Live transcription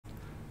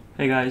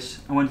Hey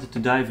guys, I wanted to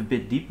dive a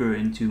bit deeper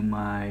into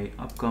my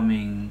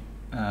upcoming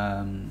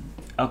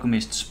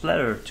Alchemist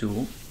Splatter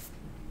tool.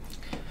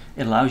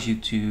 It allows you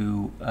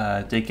to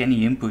take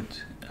any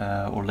input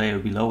or layer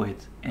below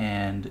it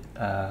and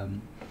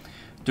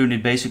turn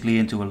it basically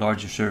into a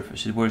larger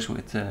surface. It works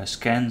with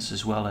scans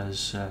as well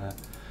as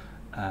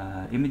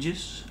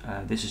images.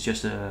 This is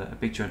just a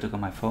picture I took on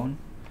my phone.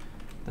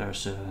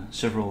 There's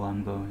several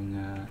I'm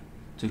going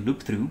to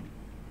look through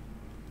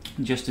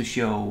just to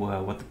show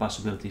what the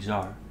possibilities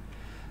are.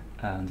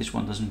 This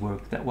one doesn't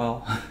work that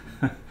well,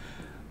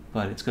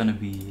 but it's going to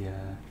be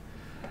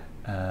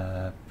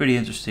pretty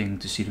interesting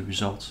to see the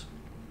results.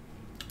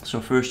 So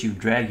first you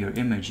drag your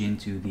image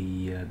into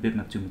the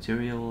bitmap to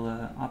material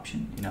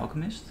option in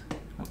Alchemist.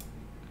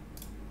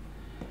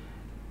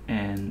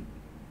 And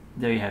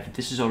there you have it.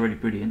 This is already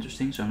pretty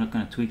interesting, so I'm not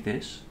going to tweak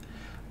this.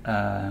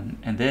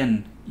 And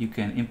then you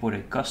can import a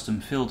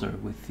custom filter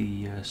with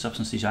the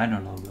Substance Designer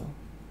logo.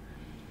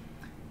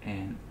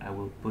 And I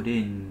will put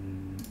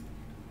in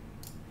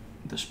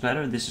the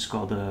splatter. This is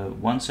called a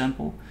one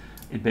sample.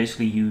 It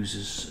basically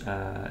uses,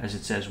 as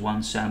it says,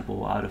 one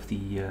sample out of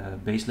the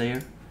base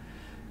layer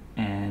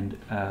and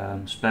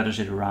splatters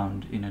it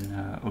around in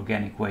an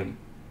organic way.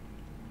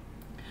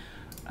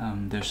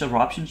 There are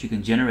several options. You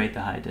can generate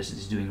the height as it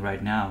is doing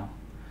right now,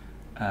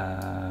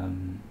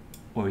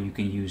 or you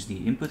can use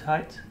the input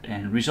height,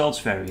 and results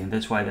vary, and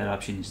that's why that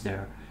option is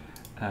there,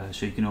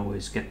 so you can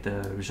always get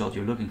the result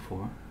you're looking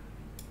for.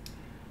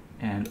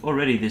 And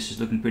already this is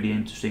looking pretty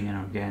interesting and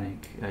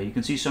organic. You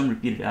can see some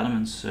repeated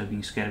elements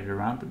being scattered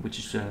around, which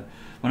is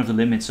one of the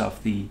limits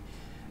of the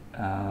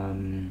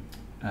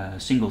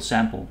single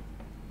sample.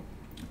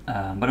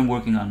 But I'm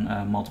working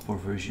on multiple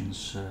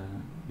versions,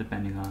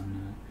 depending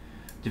on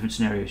different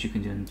scenarios. You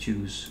can then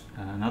choose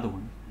another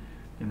one.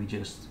 Let me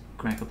just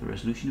crank up the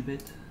resolution a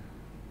bit.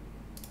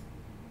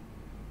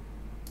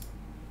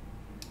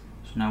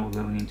 So now we're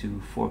going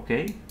into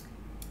 4K.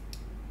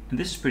 And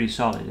this is pretty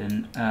solid,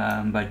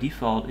 and by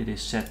default it is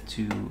set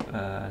to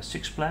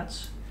 6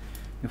 splats.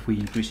 If we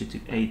increase it to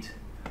 8,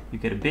 you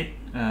get a bit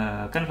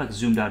kind of like a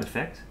zoomed out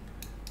effect,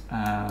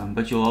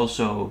 but you'll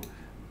also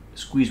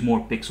squeeze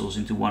more pixels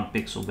into one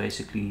pixel,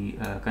 basically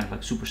kind of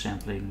like super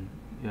sampling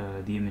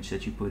the image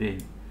that you put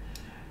in.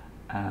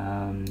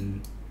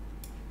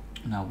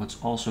 Now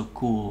what's also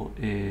cool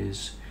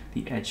is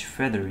the edge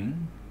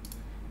feathering,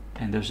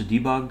 and there's a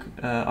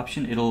debug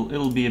option.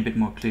 It'll be a bit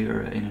more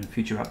clear in a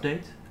future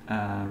update.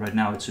 Right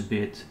now it's a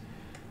bit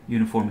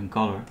uniform in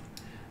color,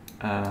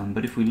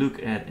 but if we look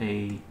at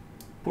a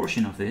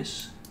portion of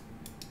this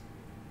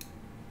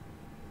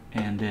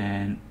and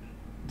then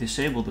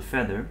disable the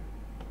feather,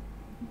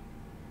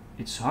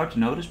 it's hard to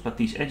notice, but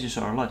these edges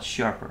are a lot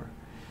sharper.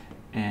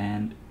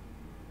 And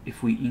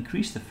if we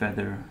increase the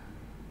feather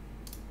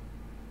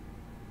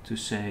to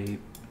say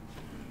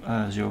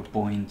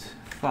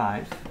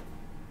 0.5,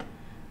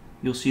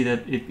 you'll see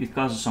that it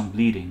causes some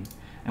bleeding.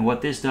 And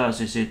what this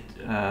does is it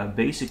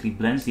basically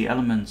blends the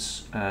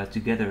elements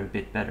together a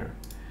bit better,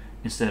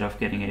 instead of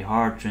getting a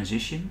hard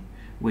transition,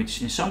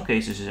 which in some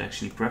cases is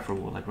actually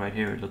preferable. Like right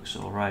here it looks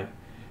alright,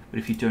 but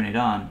if you turn it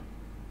on,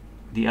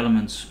 the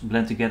elements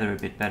blend together a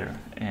bit better.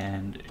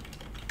 And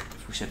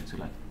if we set it to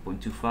like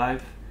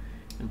 0.25,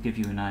 it'll give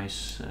you a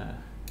nice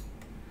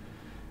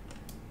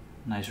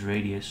nice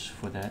radius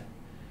for that.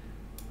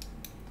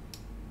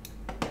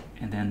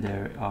 And then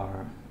there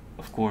are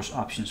of course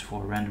options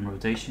for random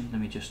rotation.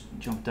 Let me just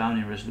jump down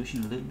in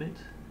resolution a little bit.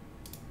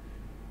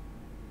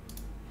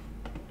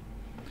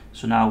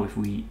 So now if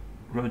we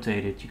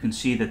rotate it, you can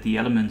see that the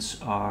elements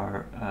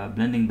are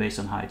blending based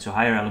on height. So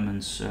higher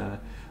elements are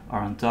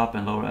on top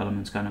and lower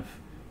elements kind of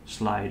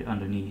slide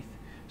underneath.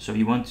 So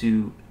you want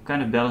to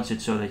kind of balance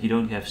it so that you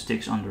don't have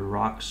sticks under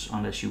rocks,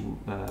 unless you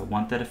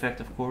want that effect,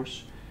 of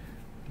course.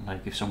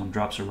 Like if someone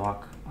drops a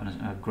rock on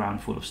a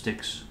ground full of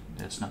sticks,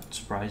 that's not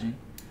surprising.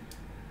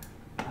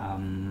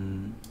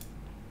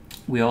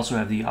 We also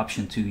have the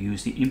option to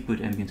use the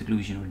input ambient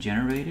occlusion or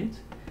generate it,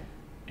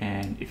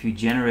 and if you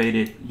generate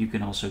it, you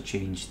can also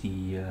change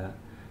the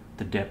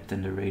depth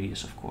and the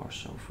radius, of course.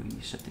 So if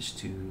we set this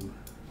to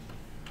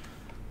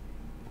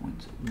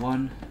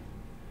 0.1,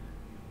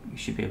 you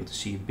should be able to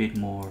see a bit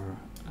more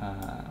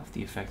of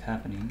the effect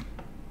happening,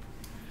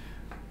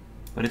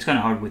 but it's kind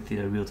of hard with the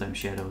real-time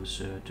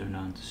shadows turned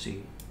on to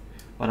see.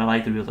 But I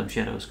like the real-time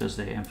shadows because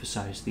they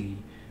emphasize the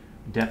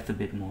depth a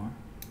bit more.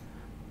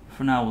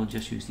 For now we'll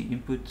just use the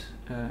input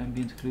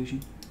ambient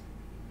occlusion.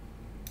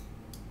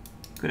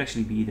 Could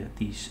actually be that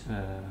these,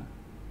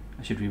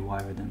 I should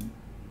rewire them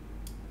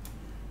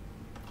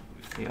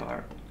if they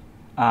are,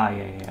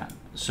 yeah.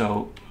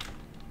 So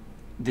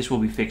this will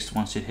be fixed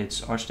once it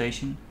hits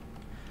ArtStation,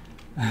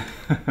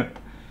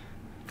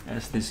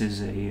 as this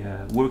is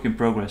a work in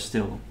progress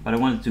still, but I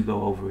wanted to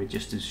go over it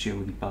just to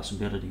show the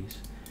possibilities.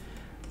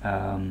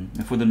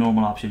 And for the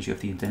normal options you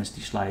have the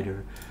intensity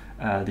slider.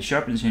 The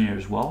Sharpen is in here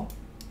as well.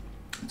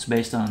 It's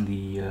based on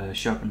the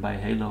Sharpen by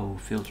Halo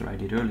filter I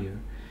did earlier,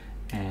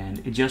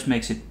 and it just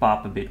makes it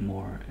pop a bit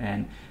more.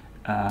 And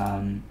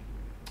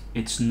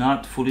It's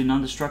not fully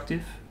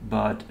non-destructive,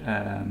 but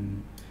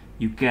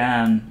you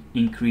can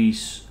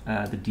increase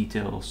the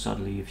detail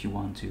subtly if you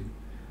want to,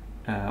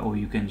 or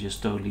you can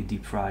just totally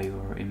deep fry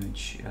your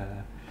image.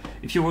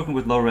 If you're working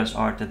with low-res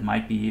art, that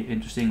might be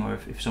interesting, or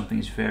if something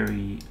is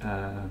very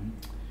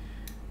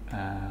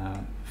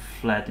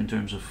flat in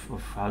terms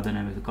of how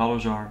dynamic the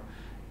colors are,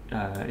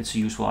 it's a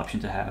useful option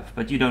to have,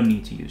 but you don't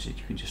need to use it.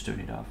 You can just turn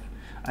it off.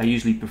 I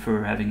usually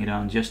prefer having it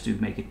on just to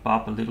make it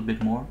pop a little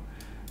bit more,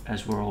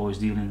 as we're always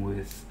dealing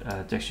with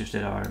textures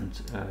that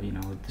aren't you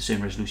know, the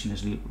same resolution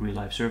as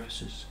real-life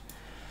surfaces.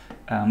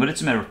 But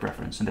it's a matter of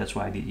preference, and that's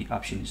why the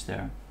option is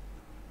there.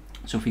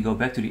 So if we go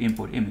back to the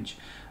import image,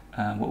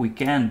 what we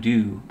can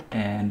do,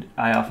 and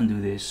I often do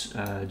this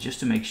just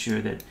to make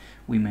sure that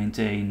we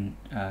maintain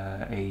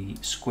a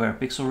square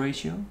pixel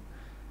ratio.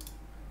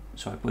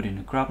 So I put in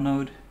a crop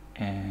node,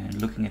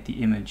 and looking at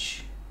the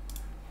image,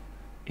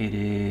 it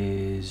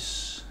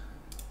is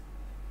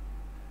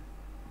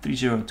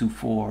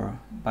 3024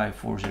 by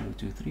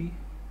 4023.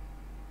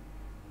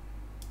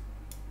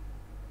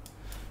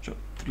 So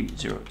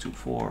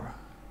 3024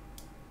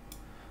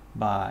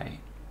 by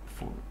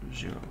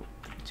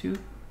 4032.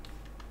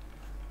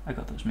 I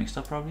got those mixed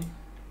up probably.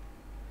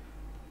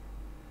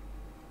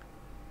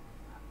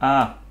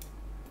 Ah,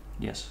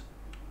 yes.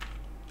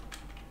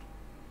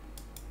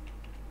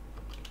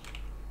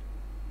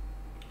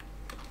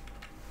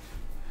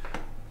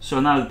 So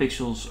now the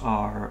pixels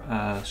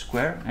are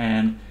square,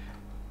 and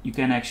you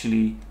can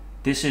actually,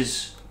 this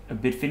is a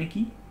bit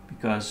finicky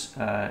because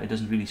it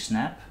doesn't really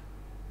snap,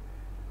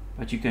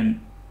 but you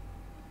can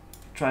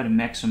try to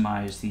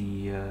maximize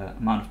the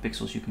amount of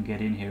pixels you can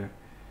get in here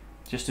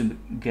just to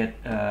get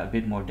a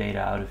bit more data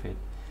out of it.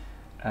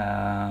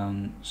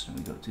 So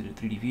we go to the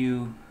 3D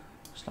view,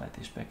 slide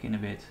this back in a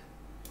bit,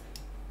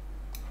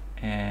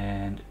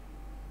 and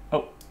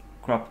oh,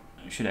 crop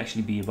should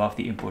actually be above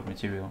the import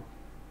material,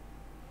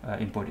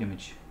 import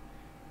image.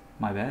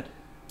 My bad.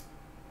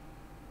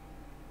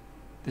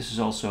 This is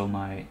also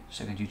my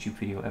second YouTube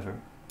video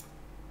ever.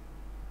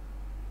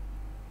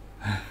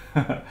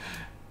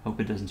 Hope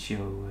it doesn't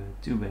show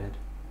too bad.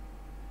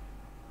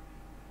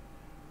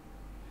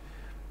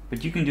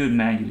 But you can do it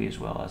manually as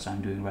well, as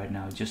I'm doing right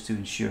now, just to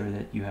ensure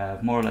that you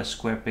have more or less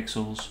square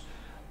pixels,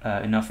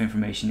 enough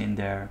information in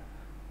there.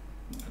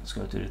 Let's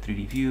go to the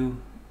 3D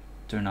view,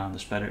 turn on the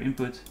splatter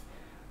input,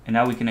 and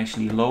now we can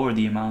actually lower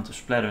the amount of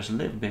splatters a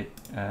little bit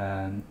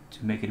to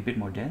make it a bit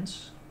more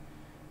dense.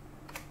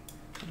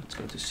 So let's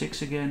go to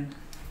 6 again.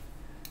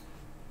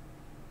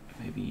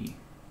 Maybe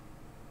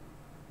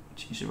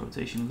change the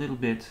rotation a little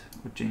bit,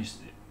 or change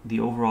the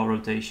overall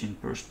rotation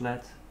per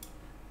splat.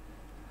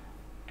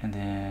 And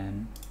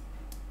then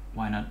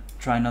why not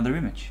try another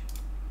image?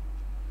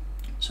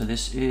 So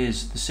this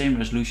is the same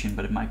resolution,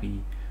 but it might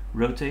be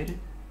rotated.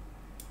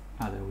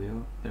 Ah, there we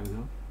go, there we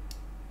go.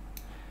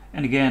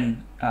 And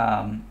again,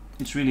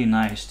 it's really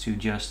nice to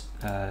just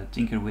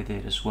tinker with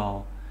it as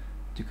well,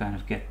 to kind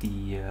of get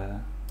the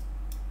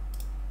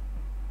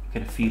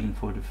get a feeling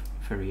for the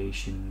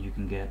variation you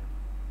can get.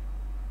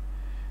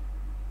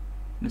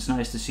 And it's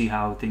nice to see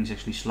how things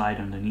actually slide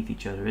underneath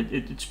each other.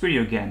 It's pretty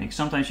organic.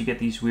 Sometimes you get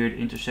these weird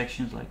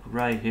intersections like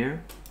right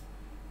here,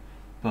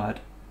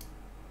 but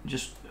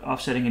just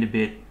offsetting it a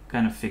bit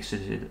kind of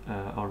fixes it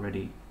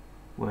already,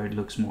 where it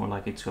looks more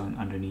like it's going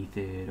underneath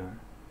it, or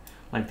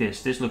like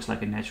this. This looks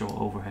like a natural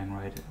overhang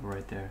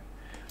right there.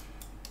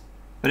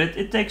 But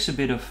it takes a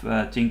bit of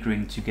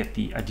tinkering to get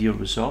the ideal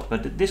result,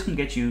 but this can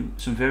get you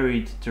some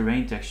varied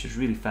terrain textures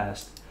really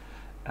fast.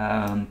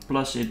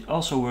 Plus it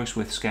also works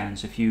with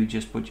scans. If you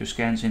just put your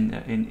scans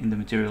in the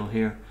material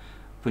here,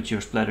 put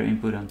your splatter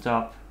input on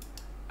top,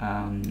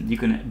 you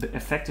can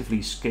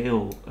effectively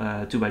scale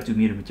 2x2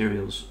 meter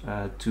materials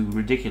to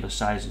ridiculous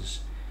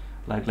sizes.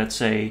 Like, let's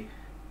say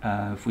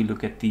if we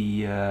look at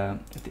the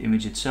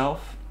image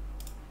itself,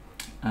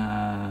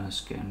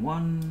 scan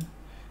 1.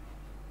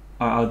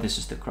 Oh, this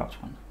is the cropped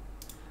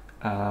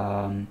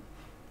one.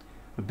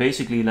 But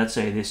basically, let's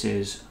say this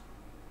is,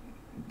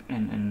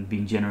 and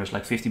being generous,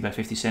 like 50 by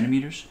 50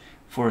 centimeters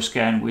for a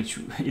scan, which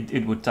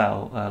it would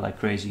tile like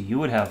crazy. You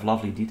would have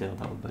lovely detail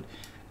though, but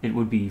it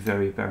would be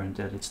very apparent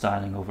that it's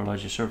tiling over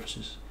larger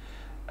surfaces.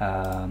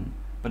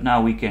 But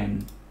now we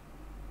can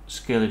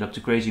scale it up to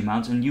crazy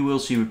amounts, and you will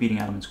see repeating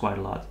elements quite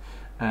a lot.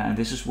 And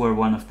this is where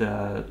one of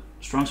the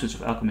strong suits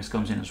of Alchemist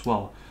comes in as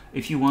well.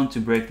 If you want to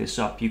break this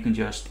up, you can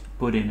just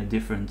put in a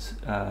different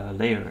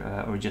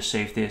layer, or just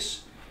save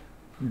this,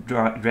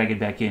 drag it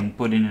back in,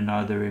 put in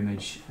another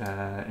image,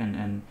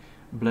 and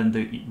blend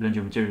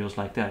your materials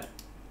like that.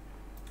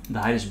 The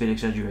height is a bit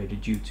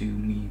exaggerated due to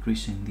me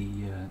increasing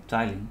the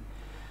tiling.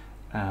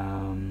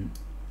 And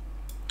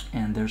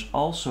there's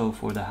also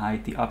for the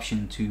height the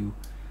option to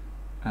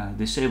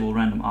disable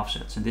random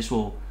offsets, and this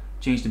will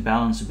change the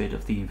balance a bit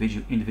of the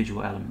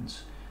individual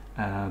elements.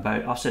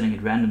 By offsetting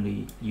it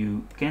randomly,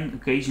 you can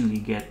occasionally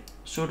get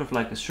sort of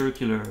like a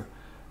circular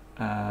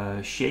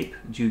shape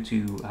due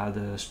to how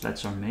the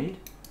splats are made.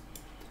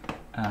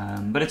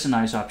 But it's a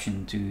nice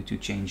option to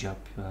change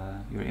up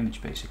your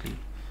image basically.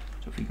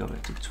 So if we go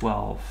back to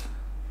 12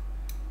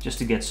 just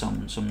to get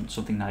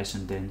something nice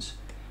and dense.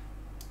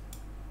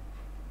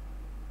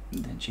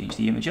 And then change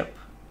the image up,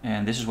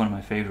 and this is one of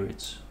my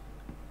favorites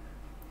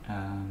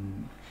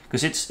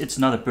because it's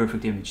not a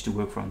perfect image to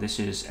work from. This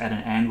is at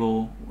an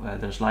angle,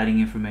 there's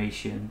lighting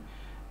information,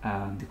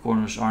 the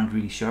corners aren't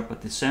really sharp,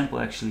 but the sample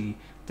actually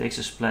takes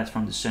a splat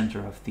from the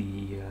center of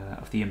the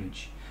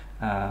image.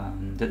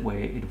 That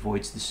way it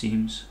avoids the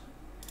seams.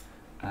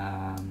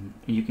 And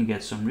you can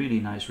get some really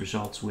nice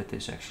results with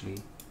this actually.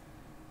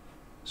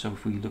 So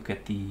if we look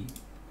at the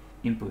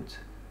input,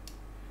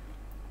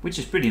 which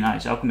is pretty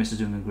nice, Alchemist is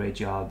doing a great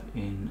job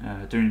in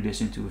turning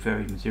this into a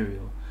varied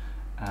material.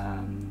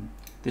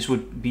 This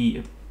would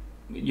be,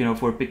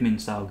 for a Pikmin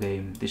style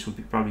game, this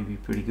would probably be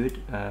pretty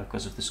good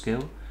because of the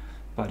scale.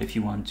 But if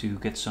you want to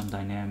get some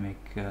dynamic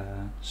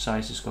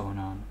sizes going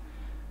on,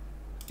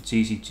 it's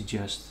easy to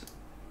just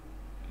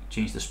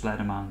change the splat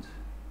amount.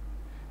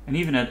 And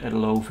even at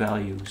low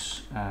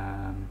values,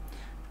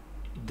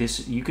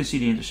 this you can see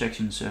the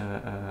intersections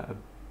a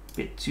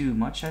bit too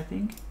much, I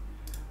think.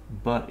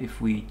 But if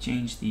we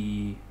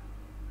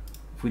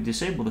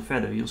disable the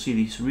feather, you'll see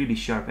these really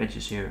sharp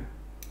edges here.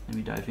 Let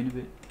me dive in a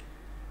bit.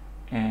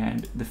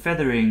 And the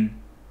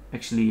feathering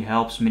actually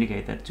helps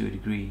mitigate that to a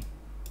degree.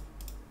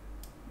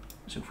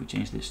 So if we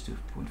change this to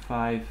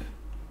 0.5,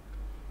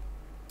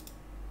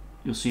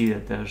 you'll see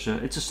that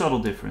it's a subtle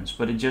difference,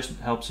 but it just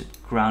helps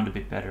it ground a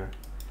bit better.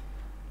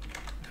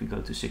 If we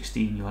go to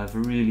 16, you'll have a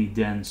really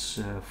dense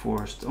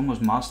forest,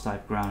 almost moss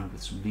type ground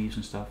with some leaves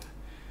and stuff.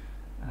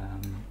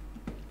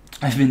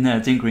 I've been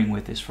tinkering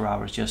with this for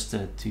hours just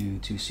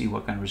to see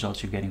what kind of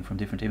results you're getting from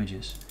different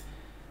images.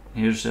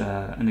 Here's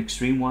an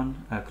extreme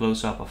one, a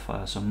close-up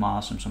of some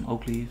moss and some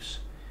oak leaves.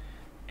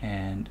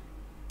 And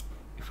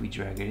if we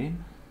drag it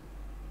in,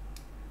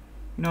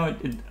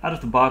 out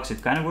of the box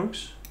it kind of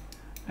works.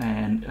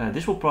 And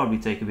this will probably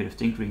take a bit of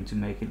tinkering to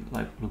make it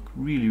look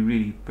really,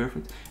 really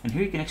perfect. And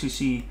here you can actually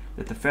see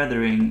that the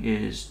feathering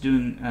is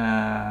doing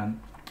a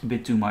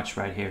bit too much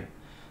right here.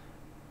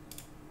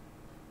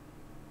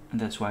 And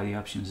that's why the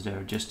option's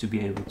there, just to be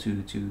able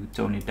to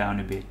tone it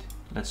down a bit.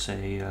 Let's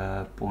say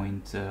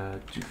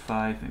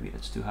 0.25, maybe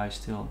that's too high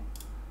still.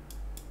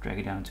 Drag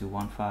it down to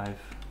 1.5,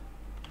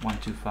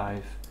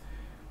 1.25.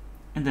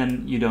 And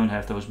then you don't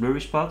have those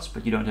blurry spots,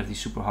 but you don't have these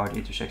super hard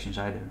intersections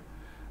either.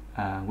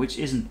 Which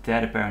isn't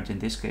that apparent in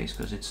this case,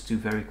 because it's two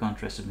very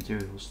contrasted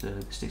materials,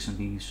 the sticks and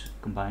leaves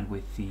combined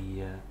with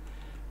the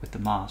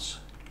moss.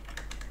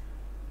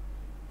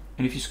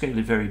 And if you scale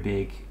it very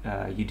big,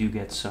 you do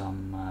get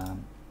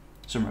some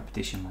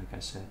repetition, like I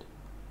said.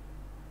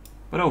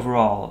 But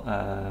overall,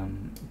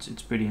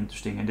 it's pretty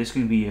interesting, and this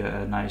can be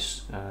a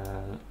nice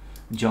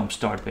jump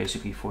start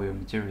basically for your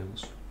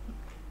materials.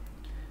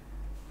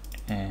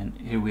 And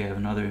here we have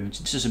another image.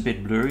 This is a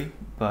bit blurry,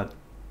 but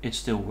it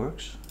still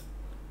works.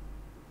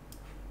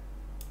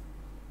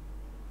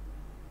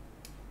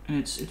 And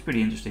it's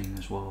pretty interesting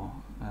as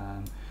well.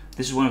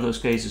 This is one of those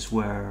cases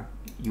where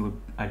you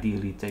would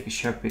ideally take a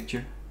sharp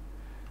picture,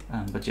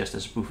 but just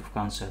as a proof of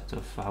concept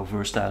of how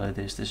versatile it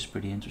is, this is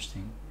pretty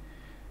interesting.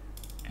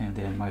 And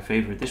then my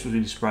favorite, this was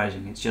really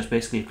surprising. It's just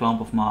basically a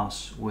clump of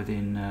moss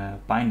within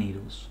pine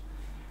needles.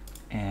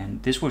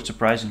 And this worked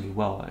surprisingly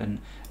well. And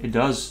it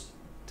does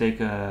take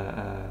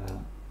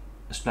a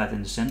splat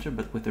in the center,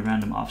 but with the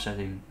random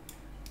offsetting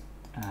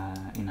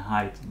in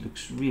height, it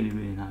looks really,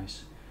 really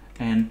nice.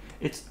 And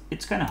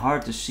it's kind of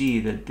hard to see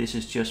that this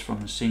is just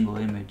from a single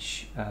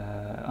image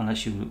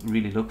unless you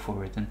really look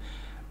for it. And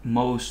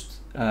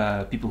most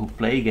people who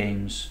play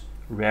games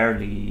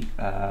rarely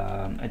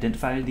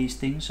identify these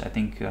things. I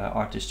think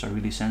artists are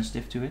really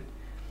sensitive to it,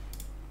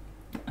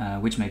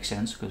 which makes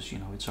sense because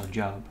it's our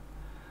job.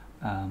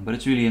 But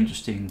it's really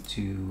interesting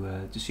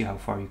to see how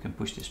far you can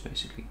push this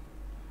basically.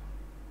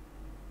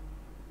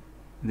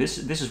 This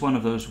is one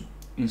of those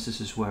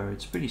instances where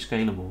it's pretty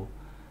scalable,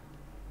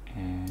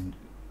 and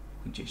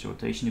we can change the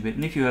rotation a bit.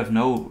 And if you have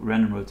no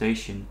random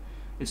rotation,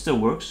 it still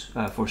works.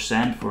 For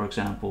sand, for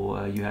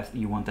example,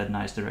 you want that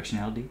nice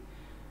directionality.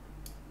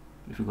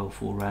 If we go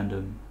full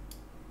random,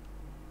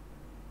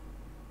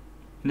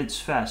 and it's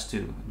fast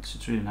too.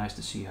 It's really nice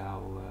to see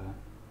how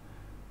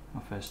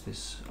fast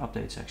this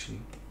updates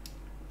actually.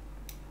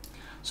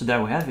 So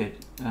there we have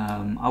it.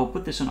 I will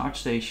put this on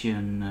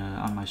ArtStation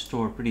on my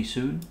store pretty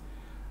soon.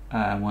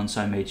 Once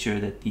I made sure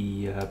that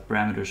the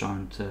parameters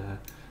aren't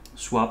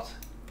swapped,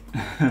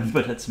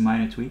 but that's a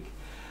minor tweak.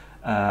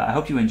 I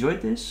hope you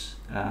enjoyed this.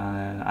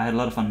 I had a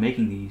lot of fun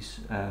making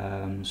these.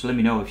 So let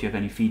me know if you have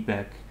any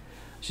feedback,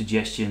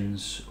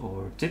 suggestions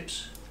or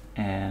tips,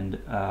 and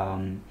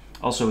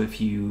also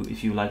if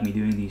you like me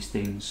doing these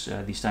things,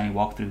 these tiny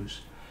walkthroughs.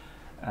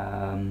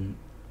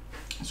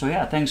 So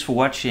yeah, thanks for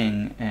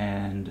watching,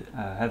 and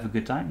have a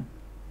good time.